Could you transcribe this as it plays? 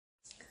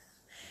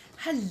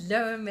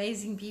Hello,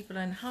 amazing people,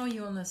 and how are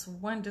you on this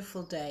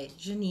wonderful day?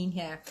 Janine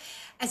here.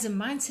 As a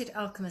mindset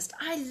alchemist,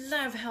 I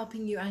love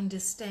helping you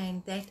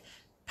understand that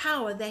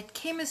power, that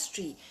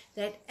chemistry,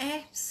 that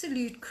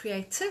absolute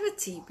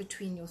creativity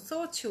between your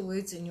thoughts, your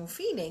words, and your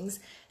feelings,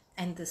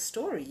 and the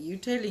story you're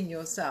telling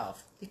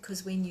yourself.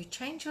 Because when you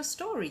change your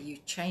story, you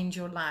change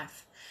your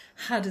life.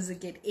 How does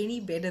it get any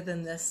better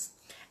than this?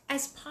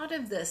 As part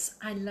of this,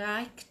 I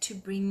like to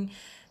bring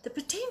the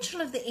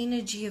potential of the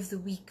energy of the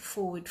week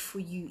forward for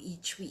you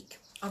each week,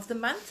 of the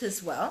month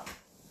as well.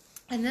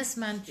 And this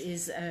month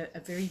is a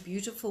very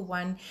beautiful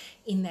one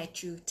in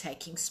that you're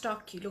taking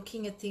stock, you're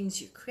looking at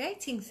things, you're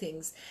creating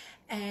things,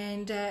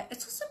 and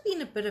it's also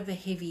been a bit of a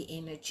heavy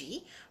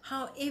energy.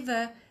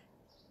 However,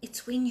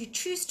 it's when you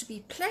choose to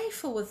be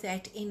playful with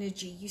that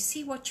energy, you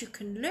see what you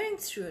can learn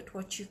through it,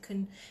 what you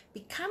can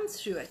become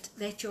through it,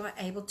 that you are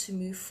able to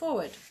move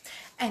forward.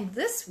 And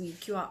this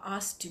week you are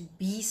asked to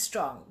be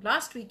strong.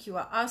 Last week you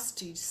were asked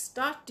to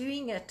start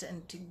doing it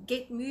and to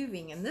get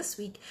moving. And this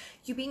week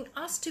you're being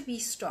asked to be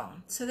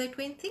strong, so that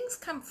when things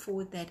come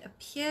forward that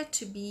appear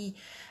to be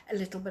a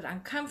little bit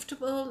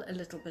uncomfortable, a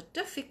little bit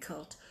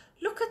difficult,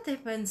 look at them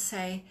and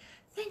say,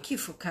 thank you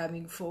for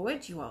coming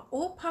forward. You are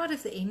all part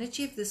of the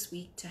energy of this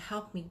week to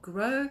help me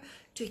grow,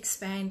 to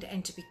expand,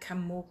 and to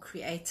become more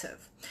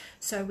creative.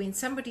 So when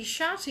somebody's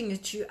shouting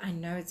at you, I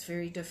know it's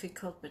very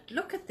difficult, but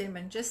look at them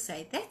and just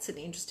say, that's an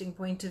interesting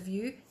point of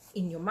view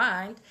in your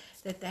mind,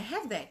 that they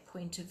have that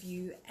point of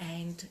view,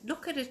 and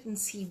look at it and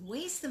see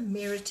where's the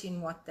merit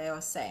in what they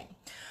are saying.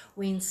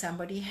 When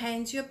somebody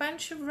hands you a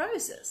bunch of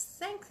roses,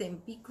 thank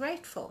them, be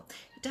grateful.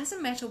 It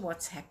doesn't matter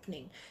what's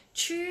happening.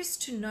 Choose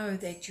to know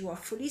that you are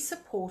fully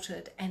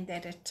supported and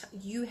that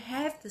you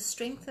have the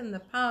strength and the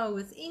power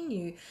within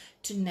you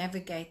to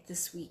navigate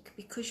this week,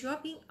 because you are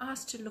being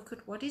asked to look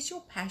at what is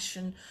your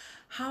passion,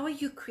 how are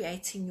you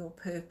creating your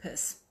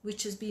purpose,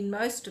 which has been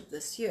most of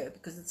this year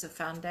because it's a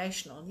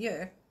foundational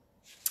year,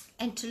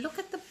 and to look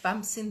at the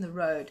bumps in the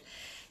road.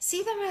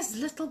 See them as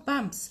little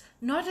bumps,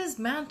 not as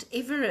Mount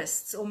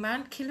Everests or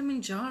Mount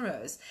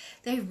Kilimanjaros.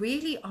 They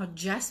really are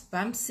just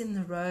bumps in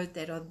the road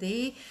that are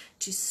there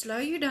to slow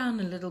you down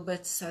a little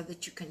bit so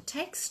that you can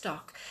take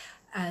stock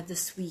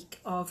this week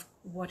of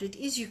what it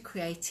is you're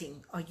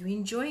creating. Are you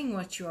enjoying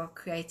what you are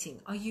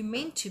creating? Are you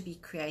meant to be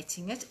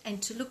creating it?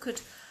 And to look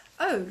at,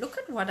 oh, look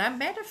at what I'm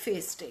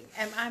manifesting.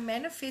 Am I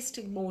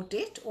manifesting more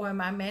debt, or am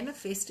I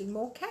manifesting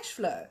more cash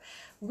flow?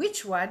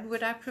 Which one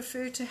would I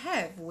prefer to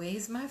have?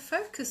 Where's my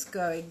focus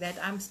going that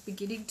I'm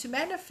beginning to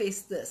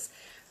manifest this?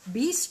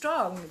 Be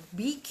strong,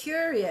 be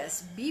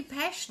curious, be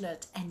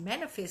passionate, and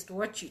manifest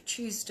what you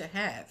choose to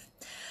have.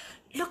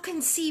 Look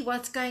and see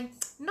what's going,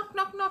 knock,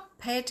 knock, knock,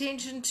 pay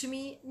attention to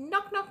me,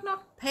 knock, knock,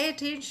 knock, pay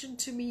attention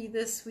to me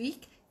this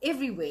week.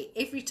 Everywhere,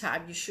 every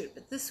time you should,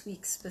 but this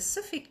week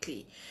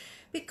specifically,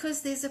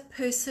 because there's a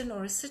person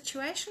or a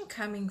situation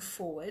coming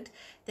forward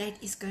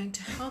that is going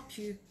to help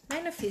you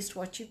manifest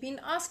what you've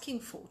been asking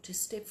for, to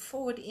step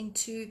forward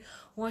into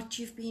what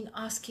you've been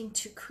asking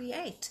to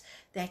create,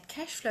 that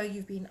cash flow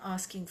you've been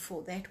asking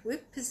for, that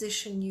work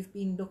position you've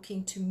been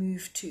looking to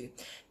move to.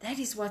 That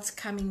is what's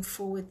coming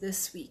forward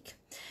this week.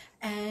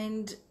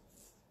 And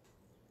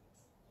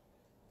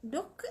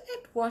look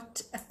at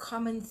what a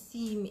common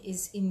theme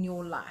is in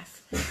your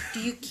life. Do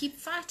you keep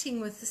fighting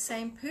with the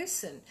same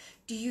person?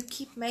 Do you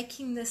keep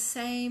making the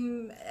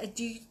same,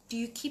 do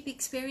you keep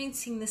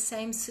experiencing the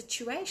same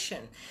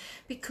situation?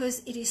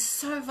 Because it is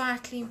so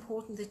vitally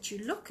important that you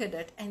look at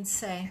it and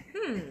say,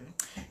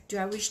 do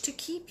I wish to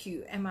keep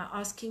you? Am I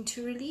asking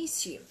to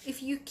release you?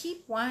 If you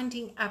keep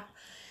winding up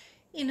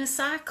in a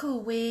cycle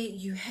where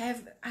you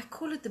have, I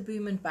call it the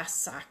boom and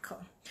bust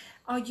cycle.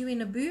 Are you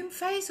in a boom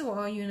phase or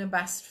are you in a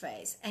bust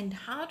phase? And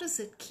how does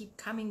it keep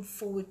coming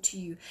forward to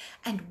you?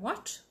 And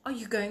what are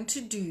you going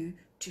to do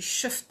to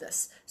shift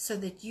this so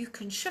that you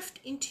can shift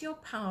into your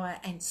power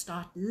and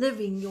start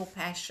living your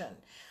passion?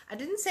 I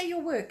didn't say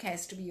your work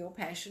has to be your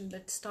passion,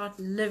 but start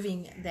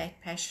living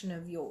that passion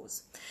of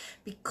yours,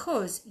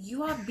 because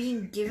you are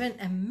being given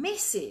a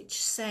message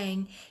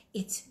saying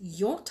it's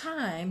your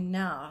time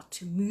now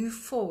to move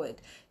forward,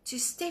 to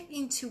step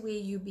into where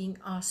you're being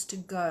asked to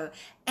go,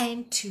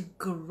 and to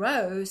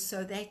grow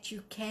so that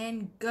you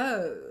can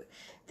go.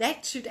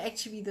 That should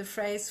actually be the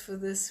phrase for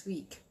this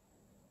week.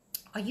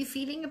 Are you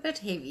feeling a bit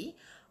heavy?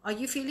 Are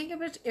you feeling a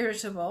bit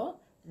irritable?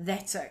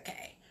 That's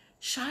okay.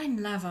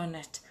 Shine love on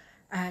it.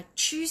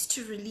 Choose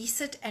to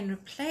release it and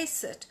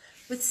replace it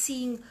with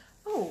seeing,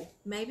 oh,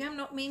 maybe I'm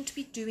not meant to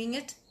be doing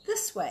it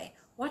this way.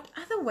 What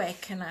other way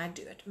can I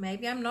do it?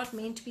 Maybe I'm not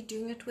meant to be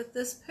doing it with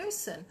this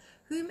person.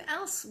 Whom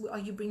else are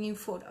you bringing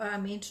forward? Are I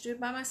meant to do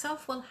it by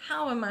myself? Well,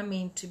 how am I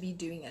meant to be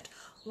doing it?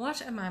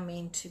 What am I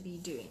meant to be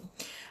doing?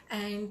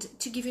 And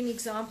to give you an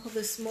example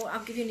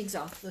I'll give you an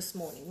example this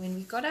morning. When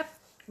we got up,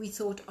 we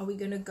thought, are we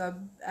going to go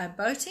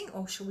boating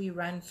or shall we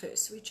run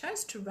first? So we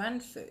chose to run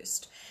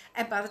first.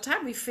 And by the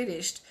time we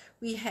finished,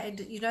 we had,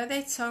 you know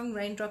that song,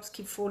 Raindrops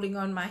Keep Falling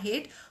on My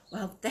Head?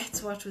 Well,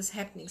 that's what was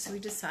happening. So we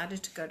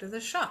decided to go to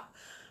the shop.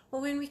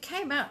 Well, when we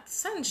came out,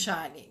 sun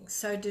shining.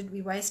 So did we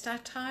waste our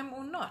time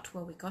or not?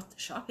 Well, we got the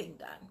shopping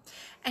done.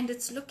 And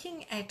it's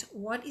looking at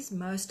what is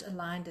most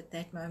aligned at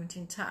that moment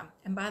in time.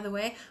 And by the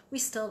way, we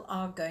still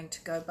are going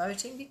to go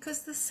boating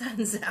because the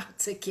sun's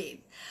out again.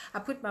 I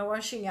put my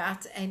washing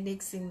out, and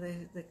next thing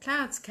the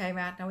clouds came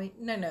out, and I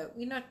went, no,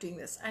 we're not doing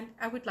this. And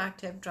I would like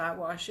to have dry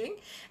washing,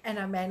 and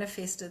I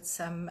manifested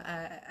some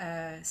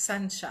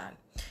sunshine.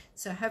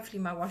 So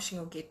hopefully my washing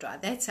will get dry.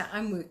 That's how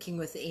I'm working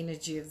with the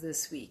energy of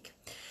this week.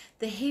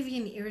 The heavy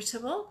and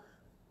irritable,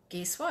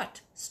 guess what?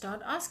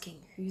 Start asking,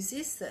 whose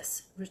is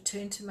this?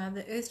 Return to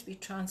Mother Earth to be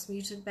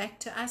transmuted back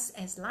to us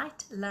as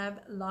light, love,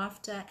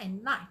 laughter,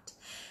 and light.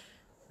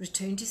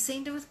 Return to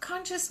sender with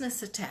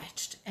consciousness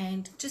attached,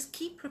 and just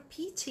keep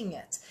repeating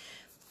it.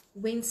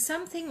 When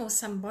something or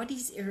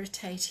somebody's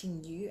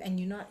irritating you, and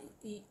you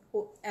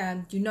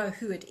know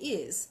who it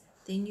is,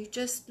 then you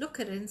just look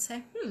at it and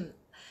say,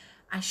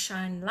 I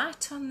shine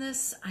light on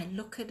this. I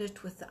look at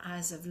it with the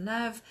eyes of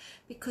love,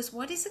 because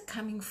what is it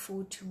coming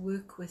forward to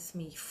work with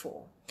me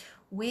for?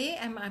 Where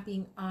am I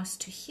being asked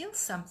to heal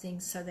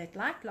something so that,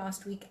 like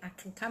last week, I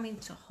can come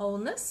into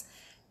wholeness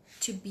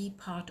to be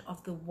part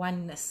of the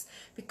oneness?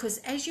 Because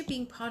as you're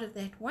being part of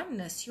that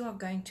oneness, you are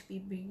going to be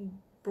being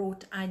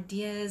brought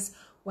ideas,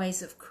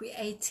 ways of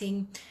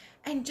creating,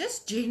 and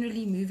just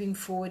generally moving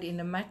forward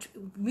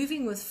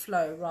moving with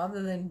flow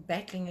rather than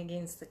battling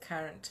against the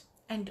current.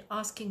 And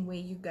asking where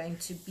you're going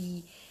to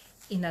be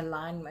in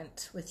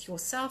alignment with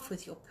yourself,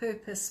 with your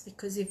purpose.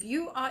 Because if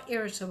you are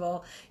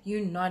irritable,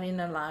 you're not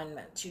in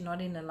alignment. You're not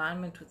in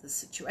alignment with the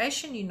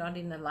situation. You're not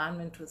in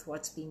alignment with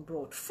what's being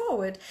brought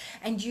forward.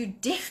 And you're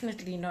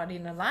definitely not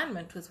in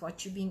alignment with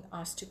what you're being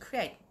asked to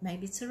create.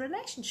 Maybe it's a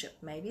relationship.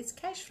 Maybe it's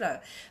cash flow.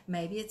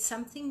 Maybe it's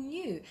something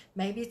new.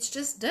 Maybe it's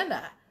just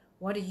dinner.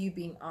 What are you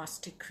being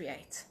asked to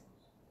create?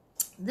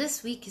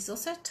 This week is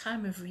also a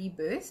time of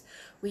rebirth,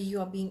 where you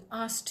are being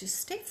asked to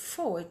step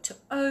forward to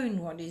own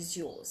what is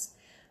yours.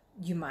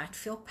 You might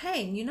feel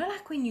pain. You know,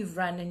 like when you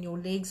run and your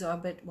legs are a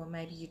bit, well,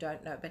 maybe you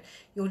don't know, but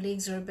your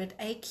legs are a bit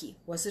achy.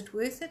 Was it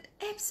worth it?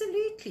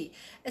 Absolutely.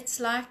 It's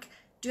like,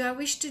 do I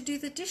wish to do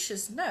the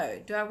dishes? No.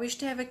 Do I wish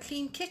to have a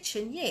clean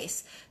kitchen?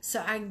 Yes.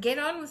 So I get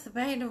on with the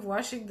pain of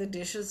washing the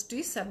dishes,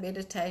 do some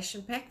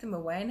meditation, pack them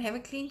away, and have a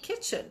clean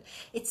kitchen.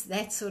 It's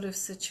that sort of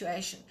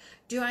situation.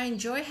 Do I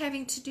enjoy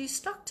having to do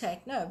stock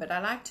take? No, but I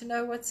like to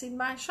know what's in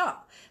my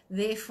shop.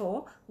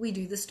 Therefore, we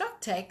do the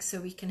stock take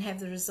so we can have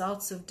the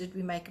results of, did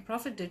we make a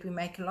profit? Did we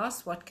make a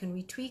loss? What can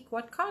we tweak?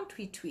 What can't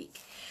we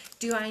tweak?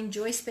 Do I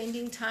enjoy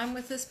spending time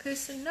with this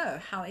person? No.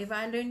 However,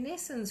 I learn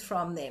lessons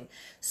from them.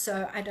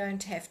 So I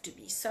don't have to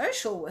be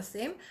social with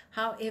them.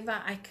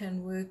 However, I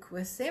can work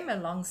with them,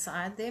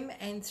 alongside them,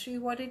 and through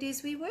what it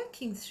is we're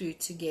working through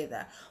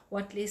together.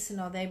 What lesson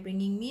are they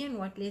bringing me, and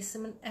what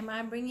lesson am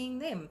I bringing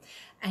them?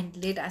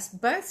 And let us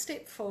both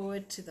step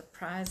forward to the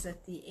prize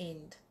at the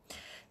end.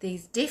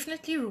 There's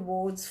definitely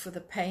rewards for the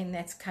pain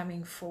that's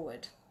coming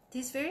forward.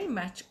 There's very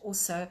much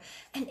also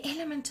an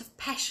element of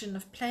passion,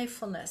 of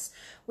playfulness,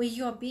 where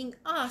you are being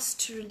asked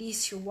to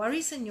release your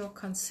worries and your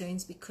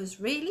concerns, because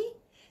really,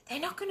 they're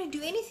not going to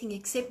do anything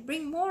except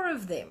bring more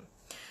of them.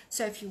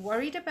 So if you're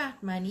worried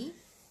about money,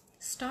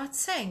 start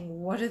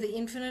saying, what are the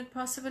infinite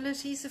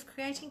possibilities of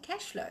creating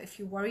cash flow? If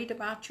you're worried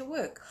about your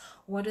work,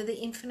 what are the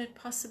infinite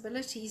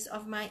possibilities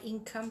of my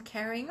income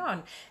carrying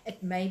on?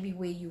 It may be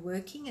where you're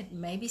working, it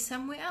may be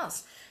somewhere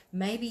else.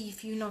 Maybe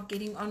if you're not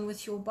getting on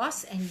with your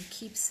boss and you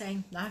keep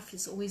saying, life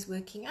is always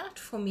working out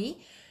for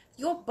me,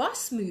 your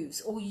boss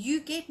moves, or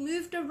you get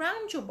moved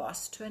around your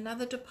boss to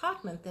another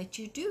department that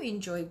you do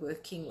enjoy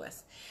working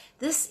with.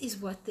 This is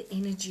what the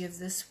energy of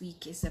this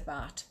week is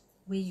about,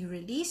 where you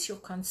release your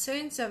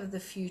concerns over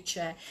the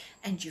future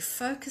and you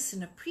focus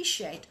and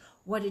appreciate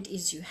what it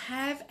is you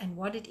have and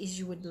what it is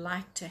you would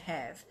like to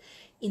have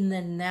in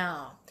the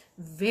now.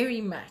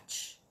 Very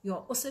much.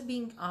 You're also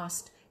being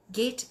asked,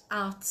 get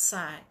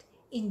outside.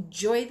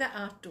 Enjoy the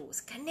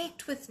outdoors,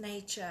 connect with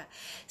nature,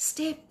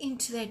 step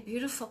into that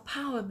beautiful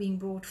power being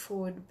brought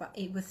forward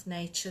with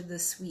nature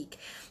this week,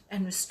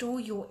 and restore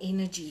your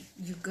energy.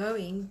 You're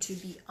going to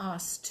be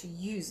asked to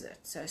use it,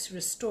 so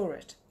restore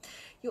it.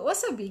 You're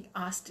also being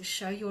asked to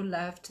show your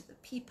love to the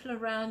people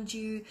around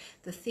you,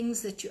 the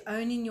things that you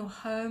own in your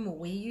home or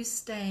where you're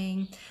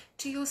staying,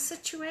 to your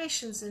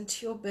situations and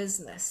to your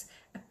business.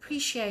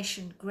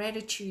 Appreciation,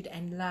 gratitude,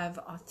 and love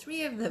are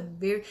three of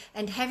the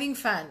and having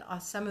fun are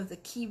some of the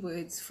key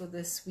words for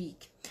this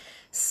week.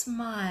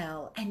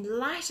 Smile and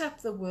light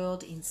up the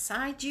world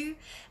inside you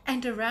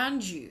and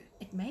around you.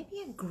 It may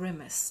be a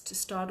grimace to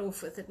start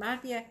off with. It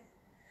might be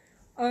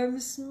I'm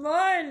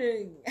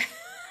smiling.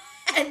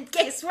 And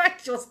guess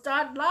what? You'll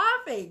start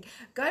laughing.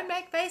 Go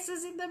make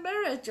faces in the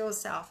mirror at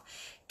yourself.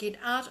 Get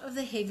out of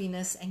the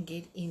heaviness and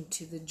get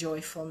into the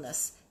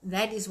joyfulness.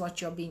 That is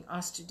what you're being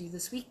asked to do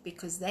this week,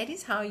 because that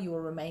is how you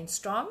will remain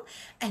strong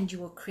and you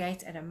will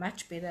create at a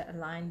much better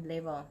aligned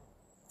level.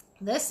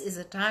 This is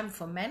a time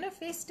for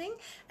manifesting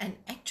and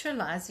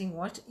actualizing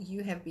what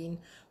you have been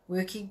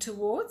working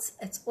towards.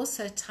 It's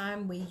also a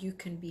time where you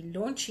can be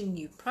launching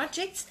new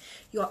projects.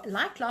 You're,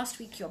 like last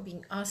week, you're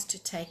being asked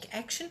to take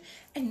action,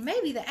 and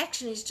maybe the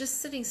action is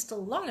just sitting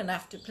still long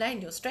enough to plan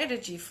your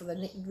strategy for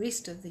the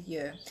rest of the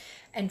year,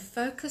 and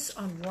focus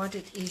on what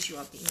it is you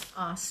are being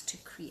asked to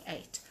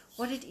create,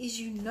 what it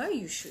is you know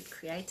you should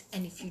create.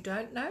 And if you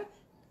don't know,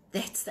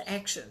 that's the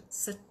action.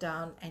 Sit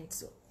down and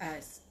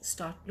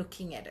start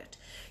looking at it.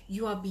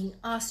 You are being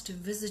asked to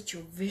visit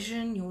your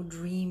vision, your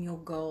dream, your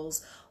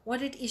goals,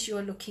 what it is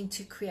you're looking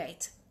to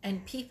create.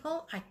 And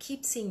people, I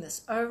keep seeing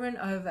this over and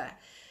over.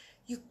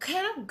 You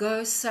cannot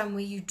go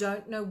somewhere you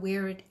don't know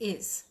where it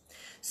is.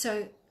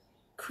 So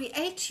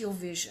create your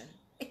vision.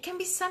 It can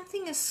be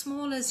something as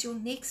small as your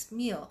next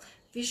meal.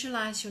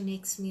 Visualize your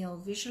next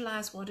meal.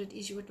 Visualize what it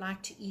is you would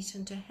like to eat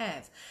and to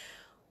have.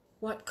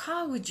 What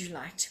car would you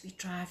like to be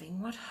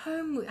driving? What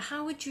home?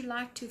 How would you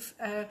like to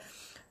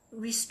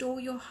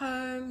restore your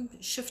home,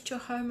 shift your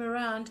home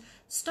around?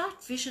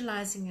 Start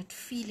visualizing it,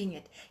 feeling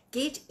it.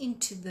 Get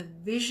into the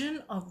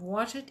vision of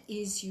what it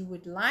is you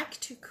would like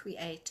to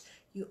create,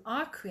 you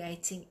are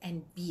creating,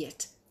 and be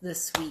it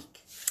this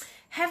week.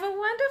 Have a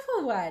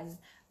wonderful one.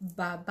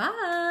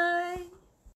 Bye-bye.